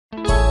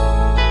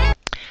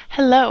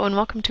Hello and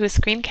welcome to a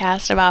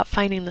screencast about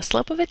finding the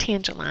slope of a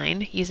tangent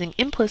line using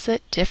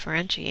implicit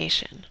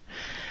differentiation.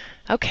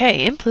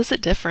 Okay,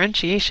 implicit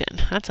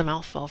differentiation. That's a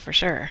mouthful for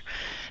sure.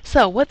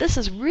 So what this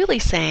is really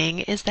saying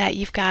is that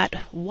you've got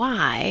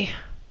y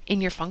in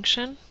your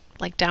function,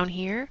 like down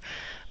here,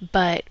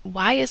 but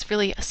y is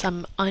really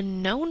some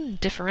unknown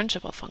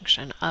differentiable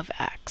function of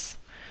x.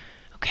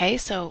 Okay,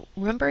 so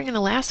remembering in the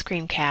last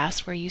screencast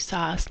where you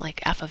saw like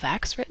f of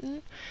x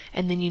written,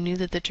 and then you knew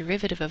that the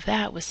derivative of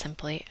that was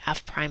simply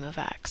f prime of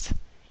x.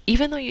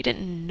 Even though you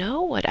didn't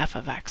know what f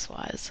of x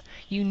was,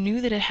 you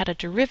knew that it had a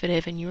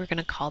derivative and you were going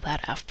to call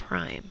that f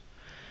prime.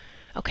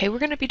 Okay, we're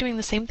going to be doing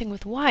the same thing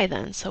with y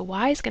then, so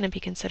y is going to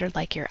be considered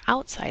like your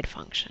outside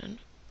function.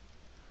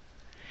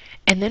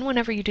 And then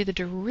whenever you do the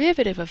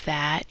derivative of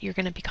that, you're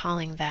going to be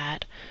calling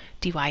that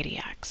dy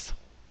dx.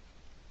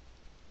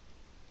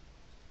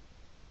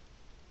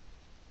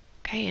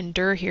 Okay, and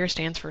dir here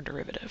stands for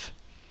derivative.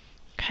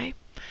 Okay,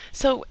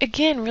 so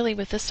again, really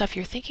with this stuff,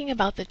 you're thinking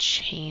about the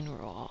chain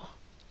rule.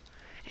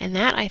 And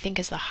that, I think,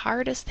 is the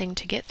hardest thing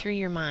to get through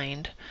your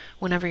mind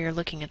whenever you're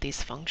looking at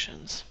these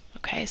functions.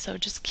 Okay, so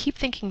just keep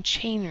thinking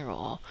chain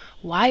rule.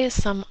 Y is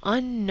some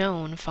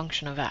unknown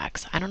function of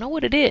x. I don't know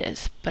what it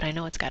is, but I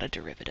know it's got a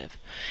derivative.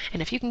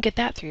 And if you can get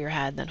that through your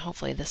head, then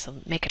hopefully this will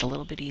make it a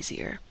little bit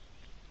easier.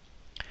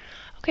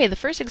 Okay, the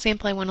first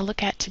example I want to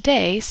look at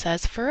today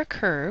says for a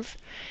curve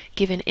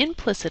given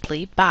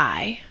implicitly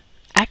by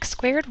x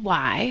squared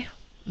y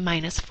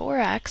minus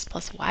 4x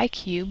plus y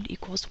cubed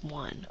equals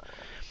 1.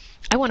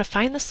 I want to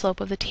find the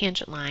slope of the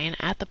tangent line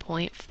at the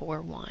point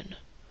 4, 1.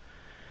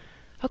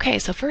 Okay,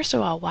 so first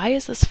of all, why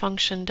is this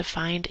function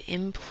defined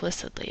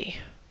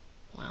implicitly?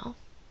 Well,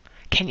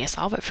 can you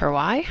solve it for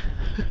y?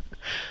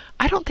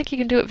 I don't think you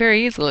can do it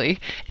very easily.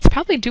 It's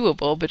probably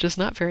doable, but just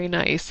not very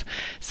nice.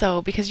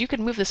 So because you could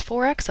move this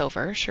 4x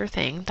over, sure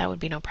thing, that would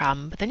be no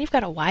problem. But then you've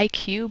got a y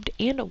cubed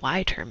and a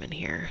y term in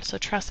here. So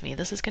trust me,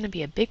 this is going to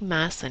be a big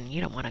mess and you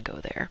don't want to go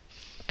there.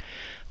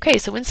 Okay,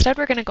 so instead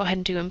we're going to go ahead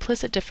and do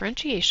implicit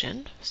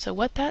differentiation. So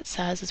what that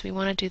says is we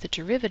want to do the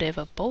derivative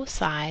of both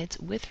sides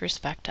with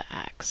respect to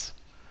x.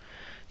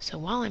 So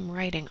while I'm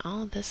writing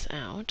all this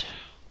out,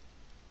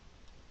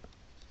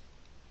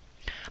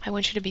 I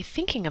want you to be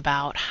thinking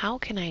about how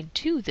can I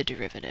do the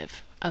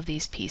derivative of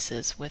these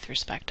pieces with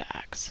respect to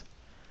x,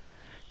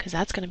 because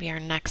that's going to be our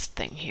next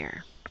thing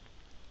here.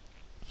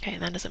 Okay,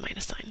 and that is a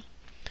minus sign.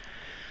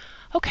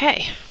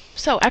 Okay,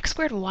 so x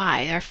squared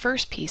y, our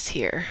first piece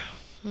here.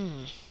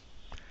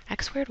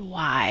 X squared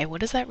y, what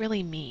does that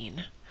really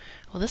mean?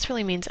 Well, this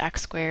really means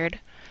x squared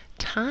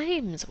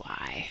times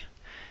y.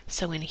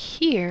 So in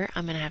here,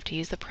 I'm going to have to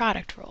use the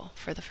product rule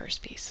for the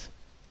first piece.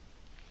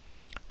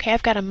 Okay,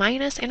 I've got a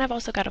minus and I've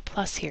also got a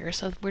plus here,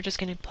 so we're just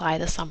going to apply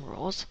the sum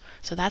rules,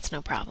 so that's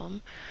no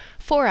problem.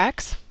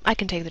 4x, I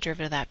can take the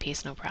derivative of that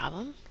piece, no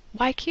problem.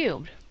 Y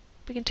cubed,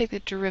 we can take the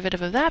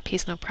derivative of that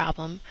piece, no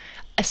problem,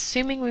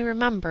 assuming we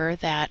remember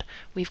that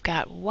we've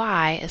got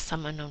y as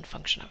some unknown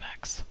function of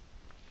x.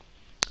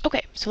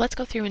 Okay, so let's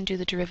go through and do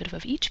the derivative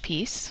of each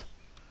piece.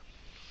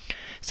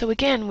 So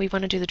again, we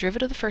want to do the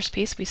derivative of the first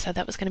piece. We said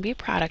that was going to be a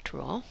product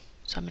rule,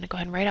 so I'm going to go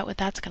ahead and write out what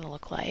that's going to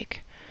look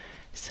like.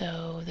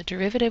 So the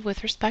derivative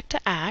with respect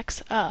to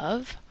x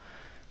of,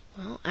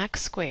 well,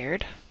 x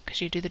squared,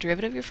 because you do the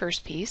derivative of your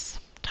first piece,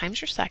 times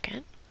your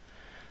second,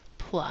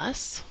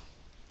 plus,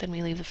 then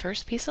we leave the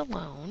first piece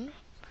alone,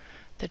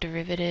 the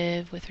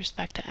derivative with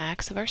respect to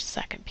x of our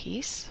second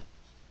piece.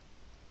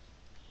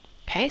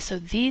 Okay, so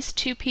these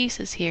two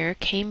pieces here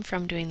came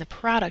from doing the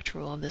product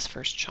rule of this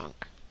first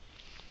chunk.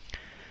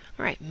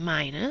 All right,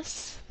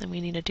 minus, then we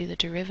need to do the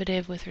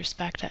derivative with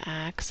respect to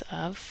x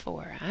of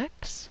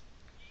 4x.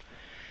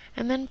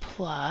 And then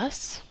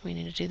plus, we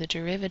need to do the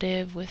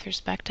derivative with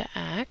respect to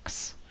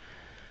x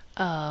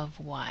of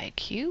y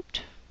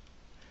cubed.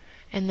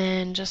 And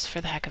then just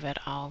for the heck of it,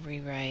 I'll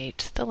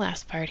rewrite the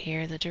last part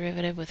here, the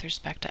derivative with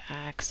respect to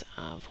x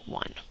of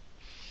 1.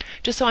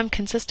 Just so I'm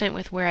consistent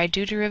with where I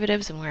do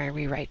derivatives and where I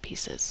rewrite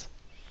pieces.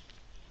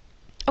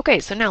 Okay,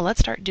 so now let's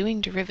start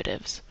doing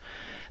derivatives.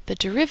 The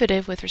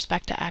derivative with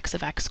respect to x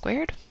of x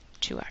squared,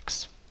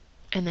 2x.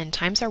 And then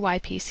times our y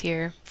piece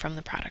here from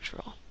the product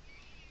rule.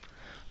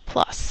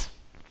 Plus,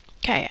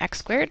 okay, x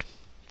squared,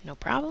 no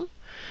problem.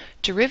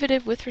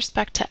 Derivative with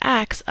respect to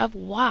x of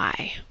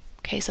y.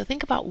 Okay, so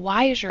think about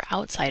y as your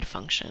outside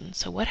function.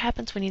 So what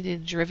happens when you do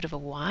the derivative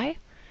of y?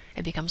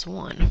 It becomes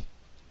 1.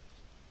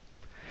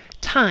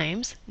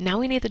 Times, now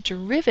we need the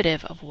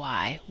derivative of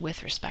y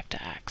with respect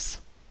to x.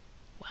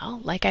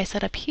 Well, like I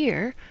said up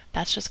here,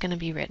 that's just going to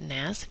be written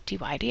as dy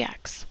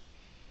dx.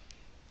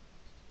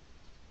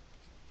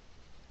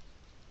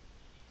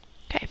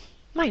 Okay,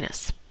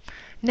 minus.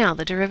 Now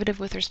the derivative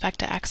with respect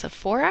to x of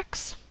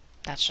 4x,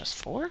 that's just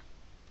 4,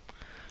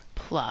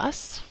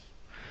 plus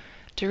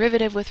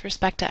derivative with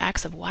respect to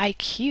x of y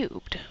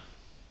cubed.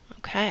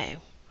 Okay,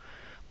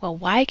 well,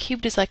 y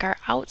cubed is like our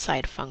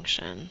outside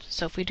function,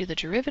 so if we do the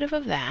derivative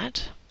of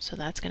that, so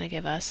that's going to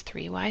give us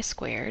 3y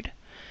squared.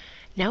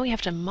 Now we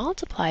have to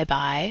multiply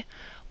by,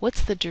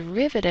 what's the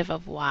derivative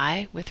of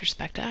y with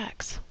respect to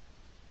x?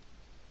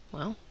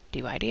 Well,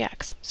 dy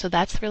dx. So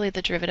that's really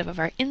the derivative of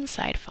our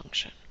inside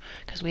function,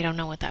 because we don't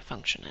know what that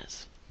function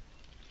is.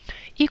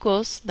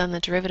 Equals, then the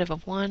derivative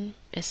of 1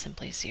 is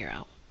simply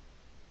 0.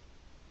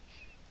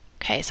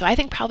 Okay, so I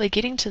think probably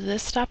getting to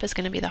this step is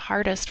going to be the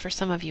hardest for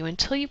some of you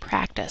until you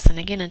practice, and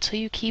again, until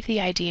you keep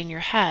the idea in your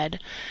head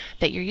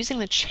that you're using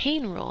the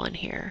chain rule in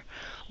here.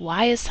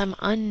 Y is some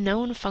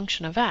unknown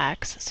function of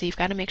x, so you've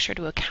got to make sure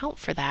to account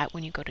for that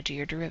when you go to do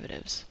your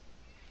derivatives.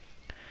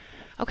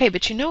 Okay,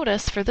 but you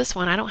notice for this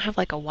one I don't have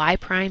like a y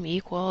prime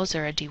equals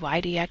or a dy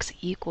dx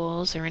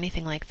equals or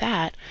anything like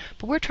that,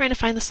 but we're trying to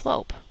find the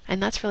slope,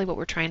 and that's really what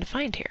we're trying to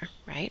find here,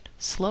 right?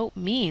 Slope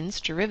means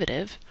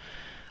derivative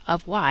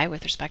of y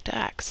with respect to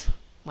x.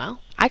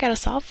 Well, I got to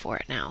solve for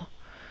it now.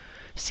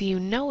 So you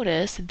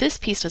notice this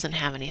piece doesn't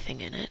have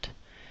anything in it.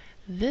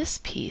 This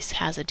piece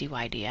has a dy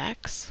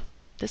dx,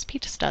 this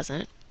piece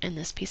doesn't, and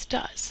this piece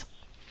does.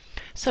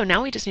 So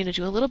now we just need to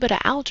do a little bit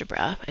of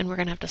algebra, and we're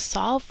going to have to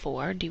solve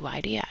for dy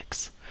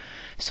dx.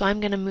 So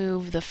I'm going to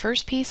move the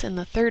first piece and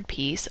the third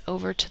piece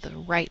over to the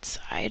right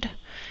side,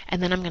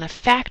 and then I'm going to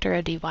factor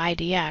a dy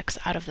dx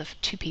out of the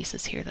two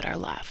pieces here that are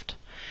left.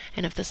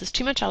 And if this is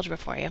too much algebra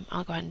for you,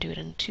 I'll go ahead and do it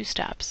in 2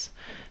 steps.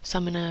 So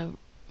I'm going to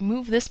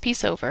move this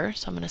piece over,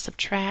 so I'm going to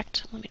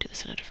subtract, let me do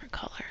this in a different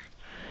color.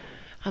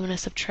 I'm going to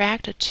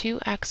subtract a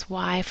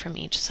 2xy from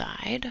each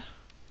side,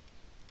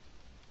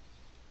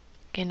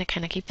 again to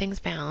kind of keep things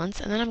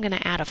balanced, and then I'm going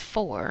to add a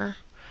 4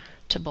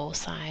 to both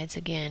sides,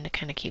 again to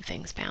kind of keep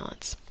things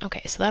balanced.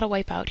 Okay, so that'll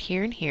wipe out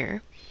here and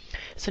here.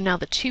 So now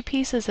the two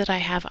pieces that I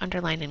have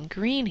underlined in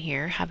green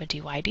here have a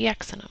dy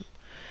dx in them.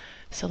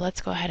 So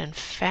let's go ahead and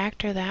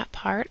factor that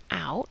part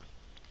out.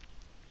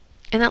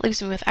 And that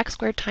leaves me with x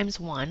squared times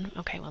 1.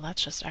 Okay, well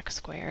that's just x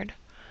squared.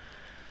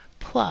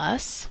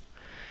 Plus,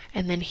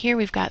 and then here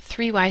we've got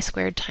 3y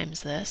squared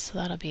times this, so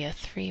that'll be a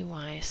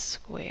 3y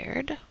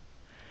squared.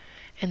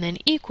 And then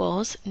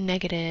equals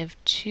negative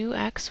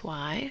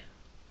 2xy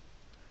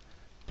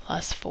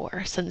plus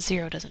 4, since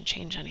 0 doesn't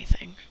change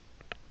anything.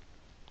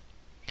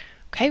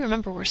 Okay,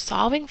 remember we're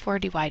solving for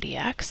dy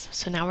dx,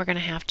 so now we're going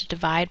to have to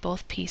divide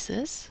both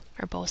pieces,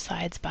 or both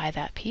sides by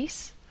that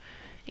piece.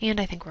 And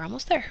I think we're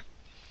almost there.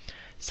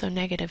 So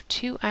negative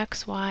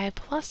 2xy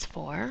plus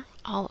 4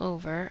 all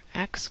over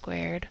x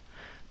squared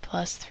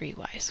plus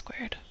 3y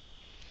squared.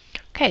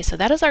 Okay, so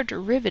that is our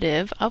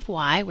derivative of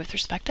y with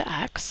respect to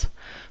x.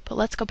 But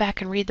let's go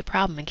back and read the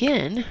problem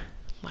again.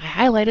 My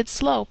highlighted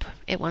slope,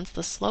 it wants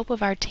the slope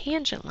of our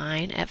tangent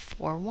line at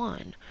 4,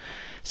 1.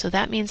 So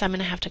that means I'm going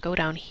to have to go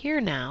down here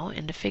now,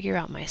 and to figure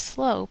out my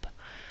slope,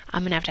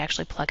 I'm going to have to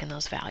actually plug in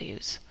those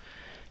values.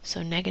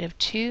 So negative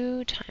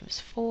 2 times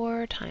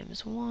 4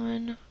 times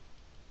 1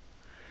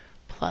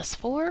 plus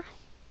 4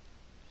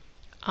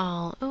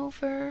 all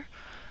over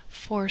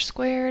 4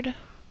 squared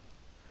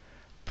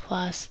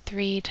plus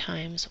 3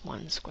 times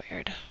 1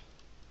 squared.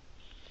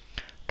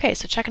 Okay,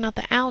 so checking out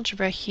the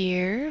algebra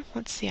here,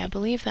 let's see, I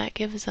believe that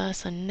gives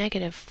us a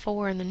negative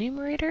 4 in the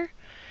numerator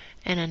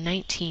and a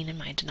 19 in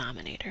my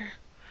denominator.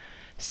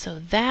 So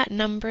that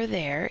number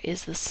there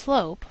is the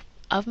slope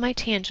of my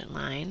tangent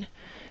line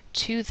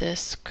to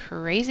this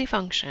crazy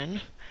function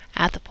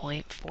at the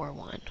point 4,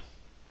 1.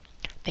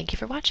 Thank you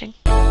for watching.